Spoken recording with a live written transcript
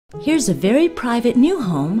Here's a very private new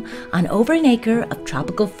home on over an acre of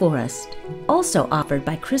tropical forest, also offered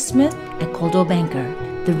by Chris Smith at Coldwell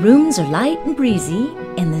Banker. The rooms are light and breezy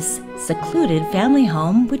in this secluded family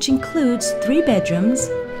home, which includes 3 bedrooms,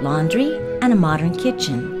 laundry, and a modern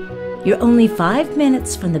kitchen. You're only 5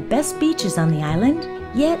 minutes from the best beaches on the island,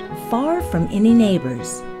 yet far from any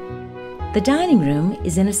neighbors. The dining room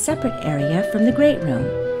is in a separate area from the great room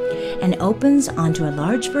and opens onto a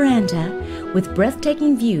large veranda with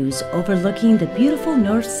breathtaking views overlooking the beautiful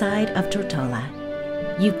north side of Tortola.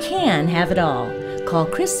 You can have it all. Call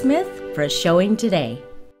Chris Smith for a showing today.